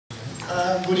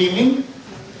Good evening.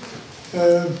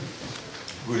 Good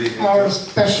evening. Our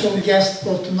special guest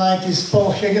for tonight is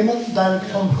Paul Hegeman, direct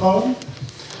from Holland.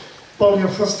 Paul, your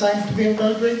first time to be in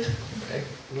Belgrade? Okay.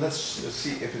 Let's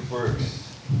see if it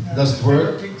works. Does it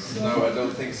work? No, I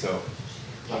don't think so.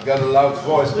 I've got a loud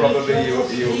voice, probably you.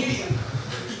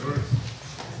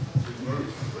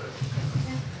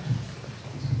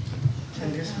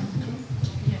 And this one too?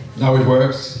 Now it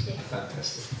works.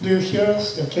 Fantastic. Do you hear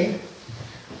us? Okay.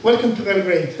 Welcome to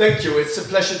Belgrade. Thank you. It's a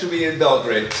pleasure to be in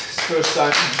Belgrade. It's the first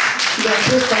time. Yeah,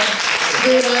 first time. Do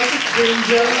you like it? Do you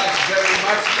enjoy I it? like it very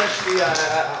much, especially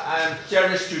I am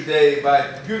cherished today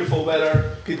by beautiful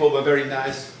weather. People were very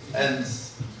nice, and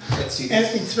let's see. And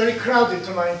it's very crowded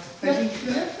tonight. I think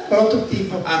a lot of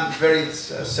people. I'm very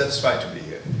satisfied to be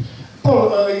here.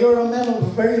 Paul, you're a man of a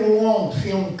very long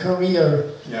film career.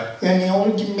 Yeah. And you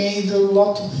already made a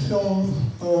lot of film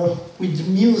with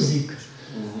music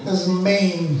as a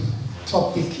main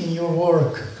topic in your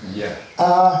work. Yeah.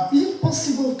 Is it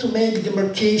possible to make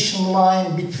demarcation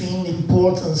line between the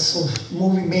importance of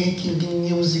movie making and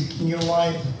music in your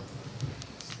life?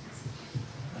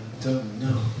 I don't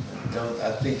know.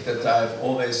 I think that I've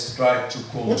always tried to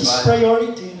combine. What is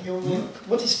priority in your work?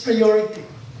 What is priority?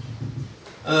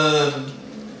 I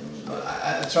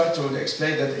try to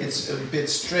explain that it's a bit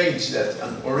strange that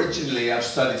originally I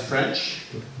studied French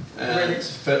and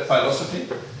philosophy,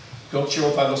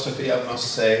 cultural philosophy, I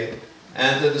must say.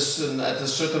 And at a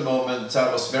certain moment, I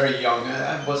was very young.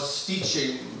 I was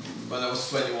teaching when I was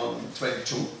 21,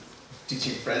 22,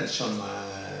 teaching French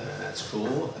at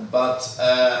school. But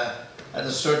at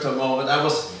a certain moment, I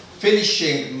was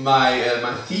finishing my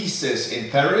thesis in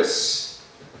Paris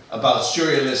about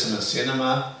surrealism and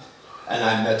cinema. And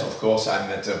I met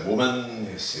a woman.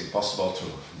 It's impossible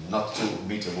not to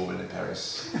meet a woman in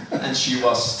Paris. And she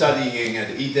was studying at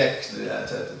EDEC,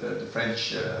 the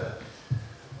French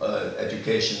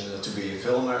education to be a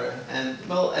filmer. And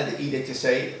well, at the EDEC they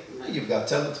say, you've got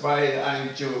talent, why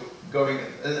aren't you going?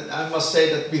 And I must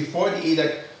say that before the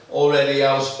EDEC already,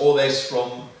 I was always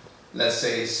from, let's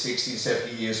say, 16,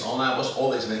 17 years on, I was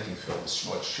always making films,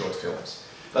 short films.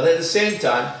 But at the same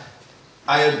time,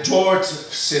 I adored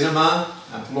cinema,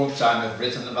 and for a long time I've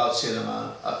written about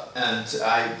cinema, and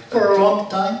For a long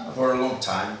time? For a long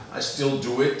time. I still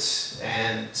do it,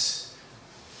 and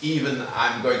even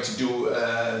I'm going to do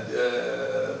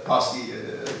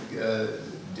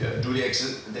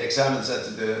the examens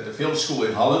at the film school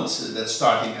in Holland. That's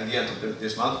starting at the end of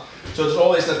this month. So there's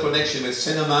always that connection with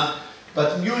cinema.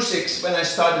 But music, when I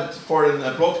started for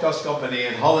a broadcast company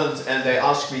in Holland, and they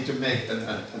asked me to make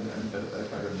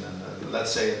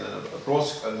let's say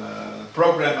a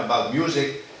program about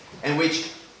music, in which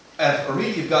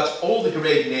really got all the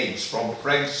great names from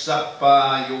Frank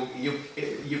Zappa. You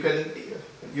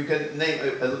can name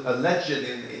a legend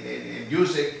in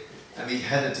music, and we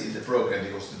had it in the program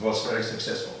because it was very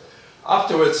successful.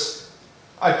 Afterwards,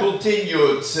 I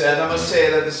continued, and I must say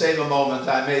that at the same moment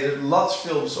I made lots of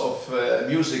films of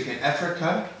music in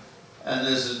Africa. And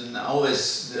there's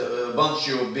always, once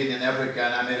you've been in Africa,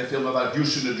 and I made a film about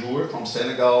Youssou N'Dour from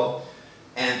Senegal.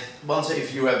 And once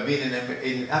if you have been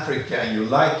in Africa and you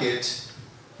like it,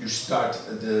 you start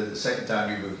the second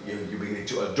time you begin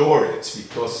to adore it,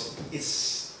 because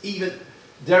it's even,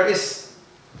 there is,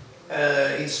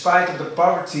 in spite of the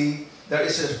poverty, there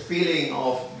is a feeling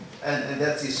of, and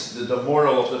that is the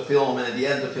moral of the film, and at the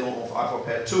end of the film of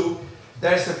Afropère 2,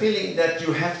 there is the feeling that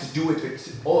you have to do it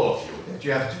with all of you, that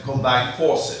you have to combine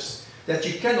forces, that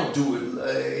you cannot do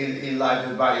it in life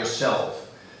by yourself.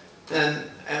 And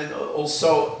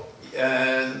also,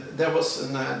 there's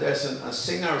a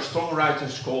singer, a songwriter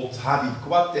called Habib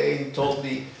Kouaté. He told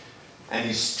me, and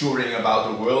he's touring about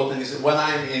the world, and he said, when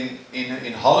I'm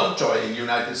in Holland or in the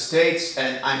United States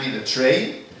and I'm in a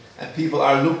train and people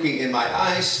are looking in my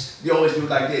eyes, they always do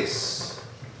like this.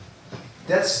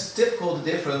 That's typical the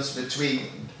difference between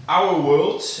our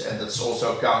world, and that's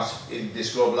also counts in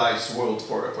this globalized world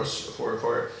for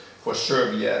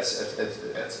Serbia,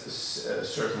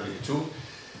 certainly too.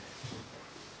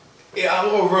 In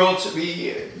our world,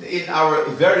 in our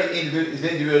very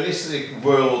individualistic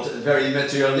world, very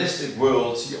materialistic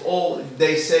world,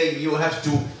 they say you have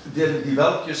to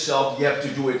develop yourself, you have to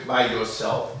do it by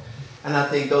yourself. And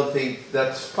I don't think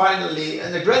that finally,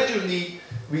 and gradually,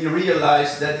 we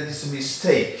realize that it is a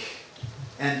mistake.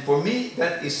 And for me,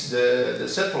 that is the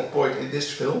central point in this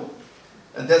film.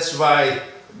 And that's why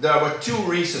there were two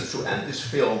reasons to end this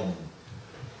film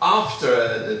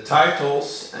after the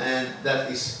titles, and that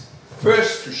is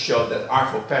first to show that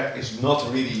Arvo Pärt is not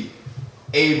really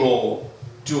able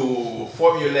to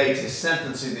formulate his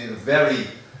sentences in a very,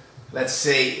 let's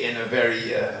say, in a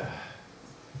very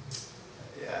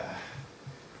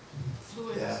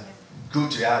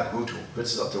good, yeah,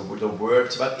 good's not the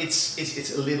word, but it's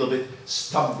a little bit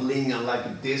stumbling and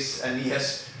like this, and he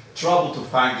has trouble to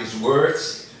find his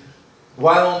words.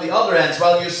 While on the other hand,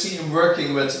 while you see him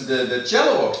working with the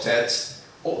cello octet,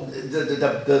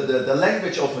 the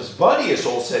language of his body is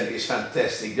also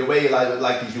fantastic. The way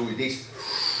like he's doing this,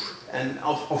 and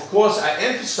of course I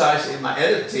emphasize in my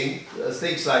editing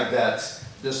things like that.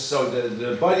 So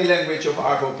the body language of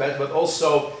Arvo Pärt, but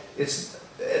also it's,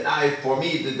 and for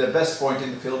me the best point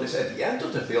in the film is at the end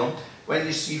of the film when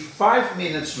you see 5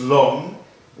 minutes long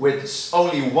with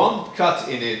only one cut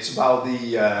in it while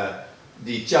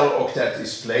the cello octet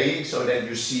is playing, so then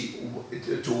you see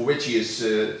to which he is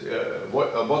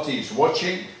what he is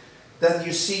watching. Then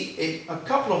you see in a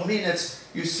couple of minutes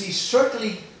you see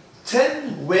certainly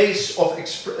 10 ways of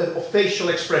facial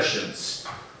expressions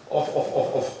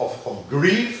of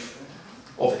grief,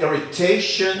 of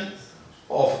irritation,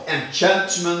 of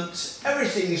enchantment.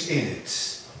 Everything is in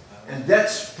it, and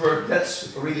that's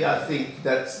really, I think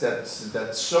that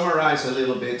summarizes a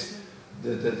little bit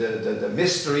the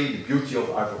mystery, the beauty of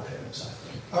Arvo Pärt.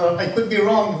 I could be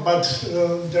wrong, but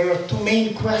there are two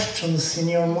main questions in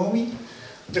your movie: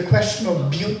 the question of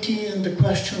beauty and the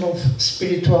question of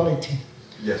spirituality.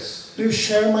 Yes. Do you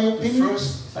share my opinion?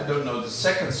 First, I don't know. The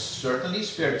second, certainly,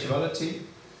 spirituality.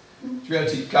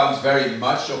 Spirituality counts very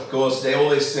much. Of course, they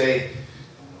always say,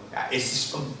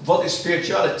 what is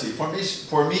spirituality? For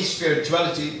me,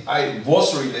 spirituality, I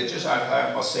was religious.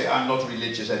 I must say, I'm not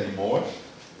religious anymore.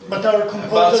 But our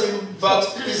composer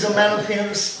is a man of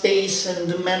inner space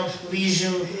and a man of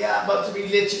vision. Yeah, but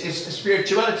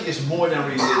spirituality is more than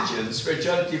religion.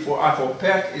 Spirituality for Arvo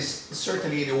Pärt is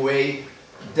certainly in a way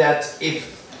that if,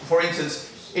 for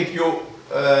instance, if you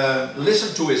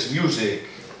listen to his music,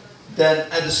 then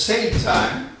at the same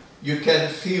time you can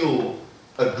feel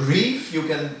a grief. You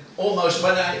can almost,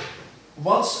 when I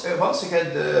once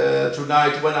again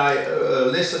tonight when I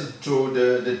listened to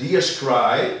the deer's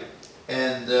cry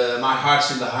and My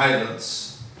Heart's in the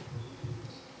Highlands,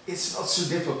 it's not so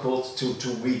difficult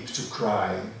to weep, to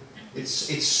cry.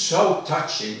 It's so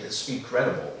touching. It's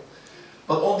incredible.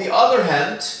 But on the other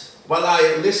hand, when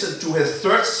I listen to his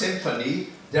Third Symphony,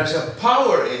 there's a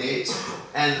power in it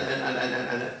and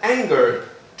an anger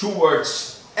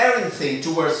towards everything,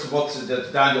 towards what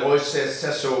Daan de Rooij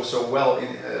says so well,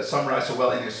 summarized so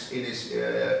well in his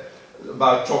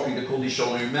about talking the condition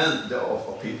humaine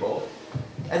of people.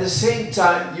 At the same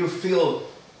time, you feel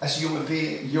as a human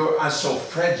being, you are so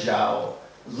fragile.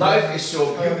 Life is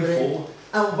so beautiful.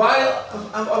 And why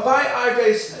are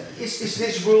is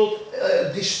this world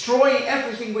destroying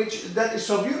everything that is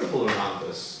so beautiful around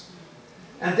us?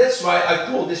 And that's why I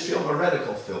call this film a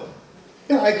radical film.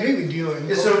 Yeah, I agree with you.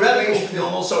 It's a radical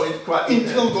film, also in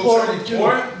film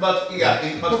form, but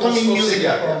yeah, not only in music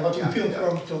form, but in film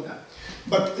form too. Yeah.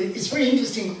 But it's very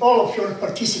interesting. All of your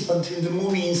participants in the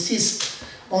movie insist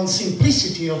on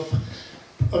simplicity of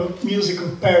musical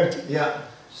Pärt. Yeah.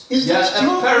 Is that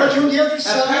true? But on the other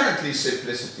side, apparently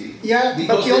simplicity. Yeah,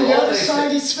 but on the other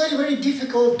side, it's very, very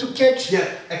difficult to catch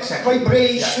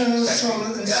vibrations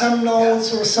and some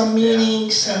notes or some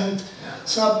meanings and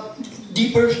some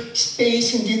deeper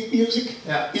space in deep music.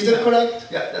 Yeah. Is that correct?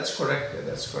 Yeah, that's correct. Yeah,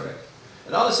 that's correct.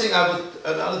 Another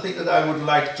thing that I would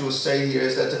like to say here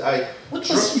is that What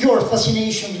was your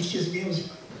fascination with his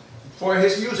music? For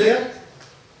his music? Yeah.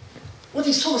 What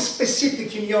is so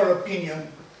specific in your opinion?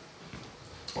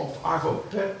 Of Arvo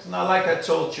Pärt. Now, like I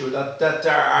told you, that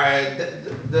there are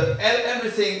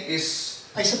everything is.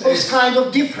 I suppose kind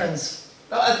of difference.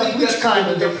 No, I think which kind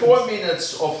of the difference? 4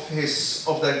 minutes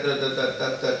of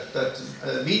that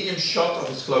medium shot of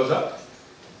his close-up.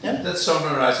 Yeah. That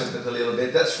summarizes it a little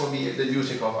bit. That's for me the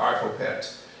music of Arvo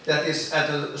Pärt. That is at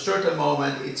a certain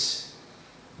moment it's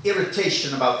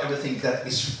irritation about everything that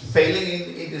is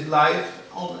failing in his life.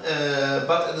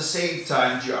 But at the same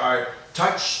time you are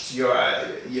touched, you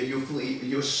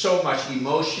feel so much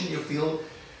emotion,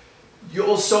 you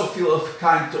also feel a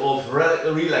kind of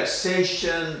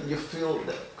relaxation, you feel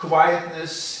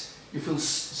quietness, you feel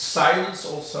silence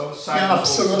also. Yeah,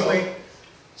 absolutely. Also.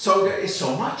 So there is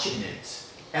so much in it.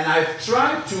 And I've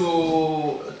tried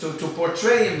to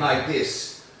portray him like this.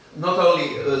 Not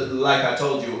only, like I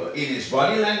told you, in his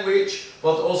body language,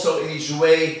 but also in his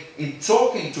way in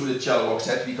talking to the cello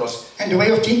octet, because... And the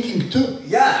way of thinking too.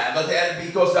 Yeah, but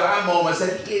because there are moments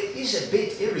that he is a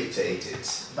bit irritated,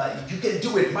 but you can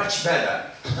do it much better.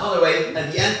 Another way,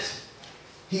 at the end,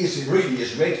 he really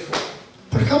is grateful.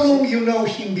 For how long you know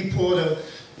him before the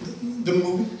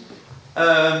movie? For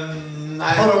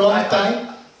a long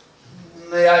time?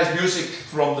 Yeah, it's music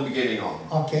from the beginning on.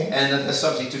 Okay. And it has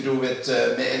something to do with,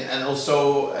 and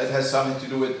also it has something to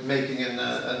do with making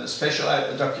a special,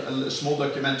 a small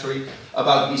documentary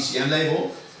about ECM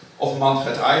label of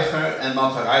Manfred Eicher. And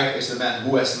Manfred Eicher is the man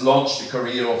who has launched the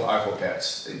career of Arvo Pärt.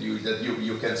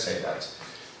 You can say that.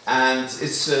 And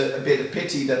it's a bit of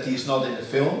pity that he's not in the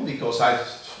film, because I've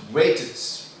waited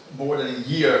more than a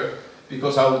year,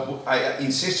 because I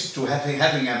insisted to having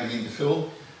him in the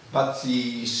film. But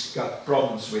he's got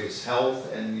problems with his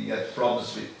health, and he had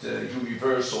problems with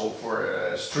Universal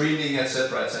for streaming,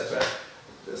 etc., etc.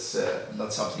 That's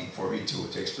not something for me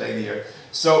to explain here.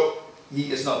 So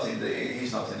he is not in the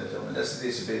film, and that's a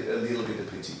little bit of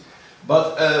pity.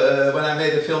 But when I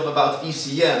made a film about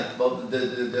ECM, well,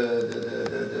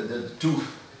 the two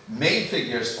main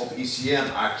figures of ECM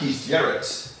are Keith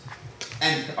Jarrett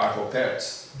and Arvo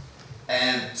Pärt.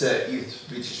 And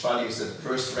which is funny is that the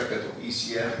first record of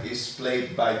ECM is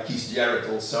played by Keith Jarrett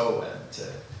also, and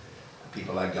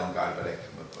people like Jan Garbarek.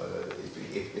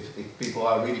 If people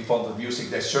are really fond of music,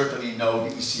 they certainly know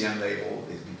the ECM label,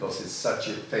 because it's such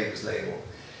a famous label.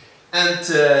 And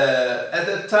at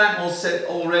that time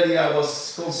already I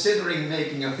was considering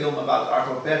making a film about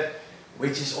Arvo Pärt,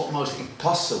 which is almost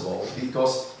impossible,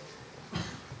 because,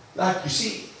 like you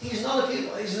see, he's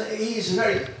a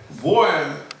very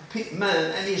warm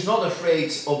man, and he's not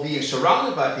afraid of being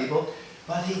surrounded by people,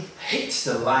 but he hates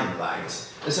the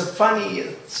limelight. There's a funny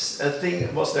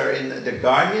thing was there in the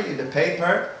Guardian, in the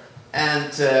paper,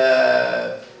 and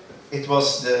it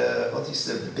was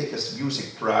the biggest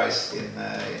music prize in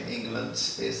England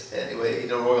is anyway in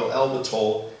the Royal Albert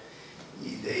Hall.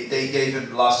 They gave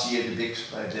him last year the big.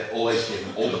 They always give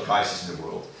him all the prizes in the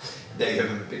world. They gave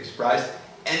him a big prize,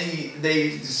 and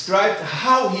they described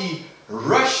how he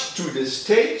rushed to the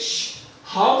stage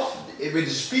with the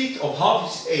speed of half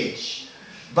his age.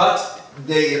 But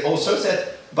they also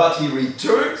said, but he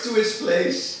returned to his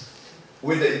place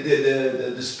with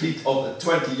the speed of a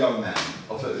 20 young man,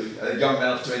 of a young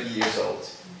man of 20 years old.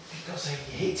 Because he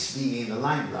hates being in the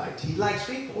limelight. He likes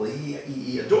people,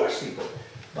 he adores people,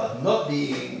 but not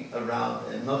being around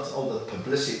and not all the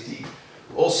publicity.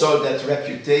 Also that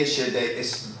reputation,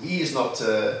 he is not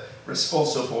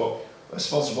responsible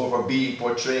for being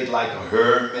portrayed like a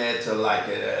hermit, like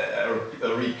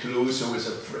a recluse who is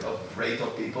afraid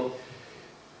of people.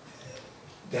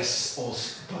 There's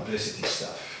also publicity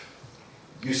stuff.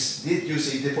 You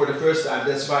see for the first time,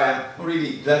 that's why I'm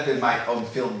really glad in my own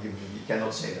film. You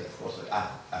cannot say that, of course.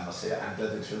 I must say I'm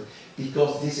glad in the film,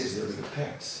 because this is the real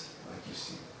Pärt, like you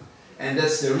see. And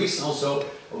that's the reason also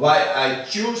why I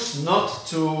choose not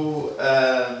to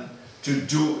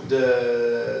do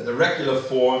the regular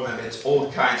form, and it's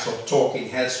all kinds of talking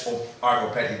heads of Arvo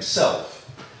Pärt himself.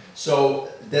 So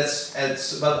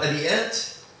but at the end,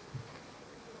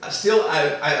 still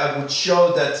I would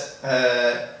show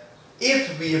that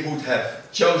if we would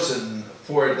have chosen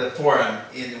for the form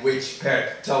in which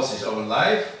Pärt tells his own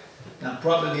life, then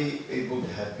probably it would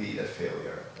have been a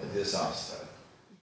failure, a disaster.